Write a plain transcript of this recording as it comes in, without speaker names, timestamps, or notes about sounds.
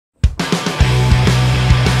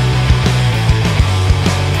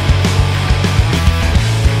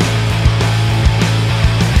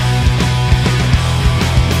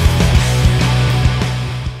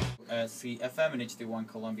HD1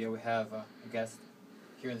 Columbia. We have a guest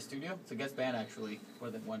here in the studio. It's a guest band, actually, more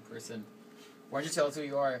than one person. Why don't you tell us who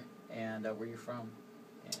you are and where you're from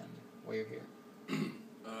and why you're here?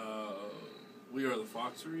 We are the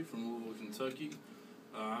Foxery from Louisville, Kentucky.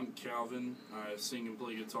 I'm Calvin. I sing and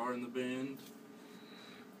play guitar in the band.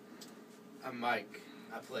 I'm Mike.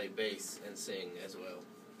 I play bass and sing as well.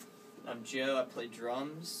 I'm Joe. I play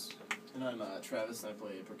drums. And I'm Travis, and I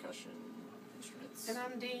play percussion instruments. And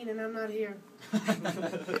I'm Dean, and I'm not here.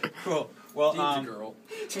 Cool. Well, Dean's a girl.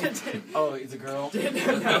 Oh, he's a girl? No,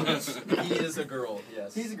 he is a girl,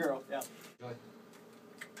 yes. He's a girl, yeah. Go ahead.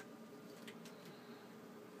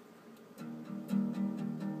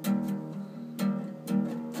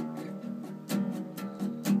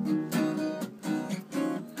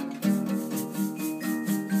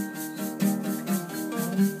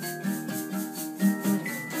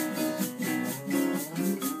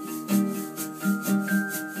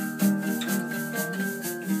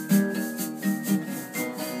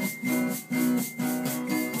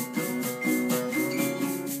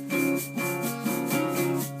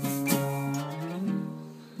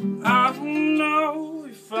 I don't know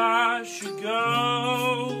if I should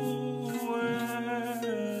go away.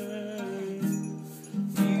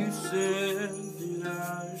 You said that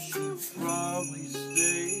I should probably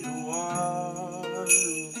stay a while.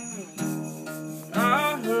 I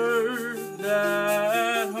heard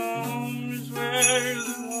that home is where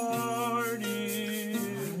the heart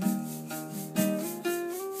is.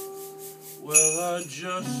 Well, I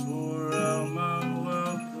just wore out my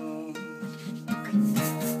welcome.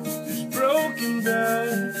 Broken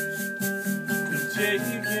backs and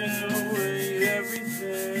taking away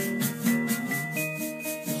everything.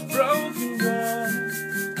 This broken back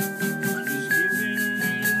is giving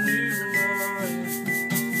me a new life.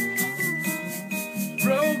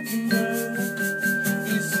 Broken back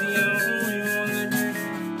is the only one that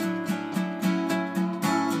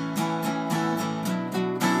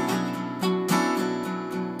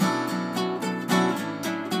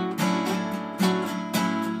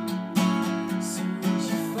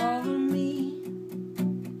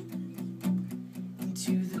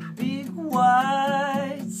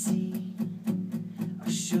wide sea, I'll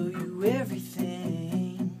show you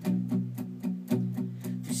everything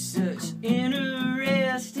through such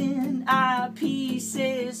interesting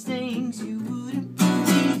eyepieces, things you wouldn't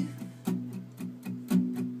believe.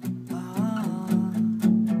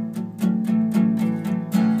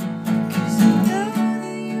 Cause I know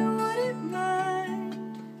that you wouldn't mind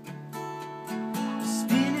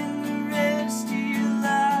spending the rest of your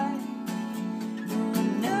life.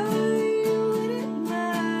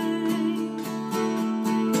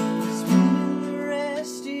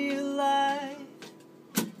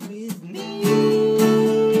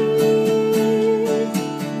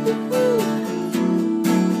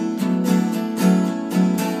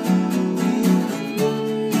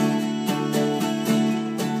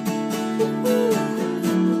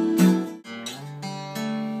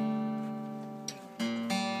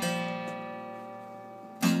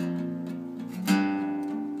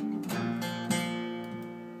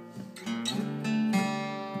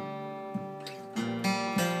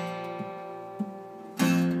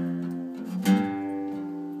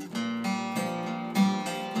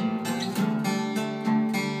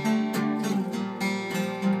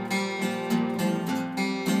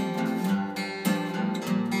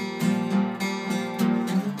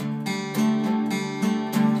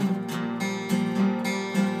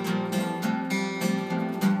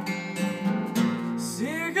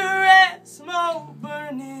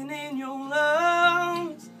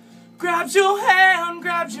 Grabs your hand,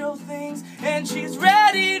 grabs your things, and she's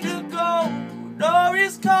ready to go.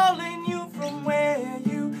 Doris calling you from where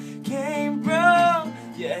you came from.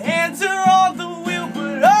 Your hands are on the wheel,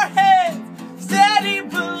 but her head's steady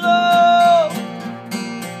below.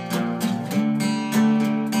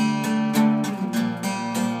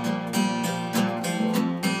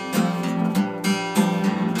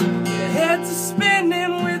 Your heads are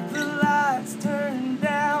spinning with the lights turned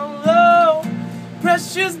down low.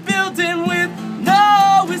 Precious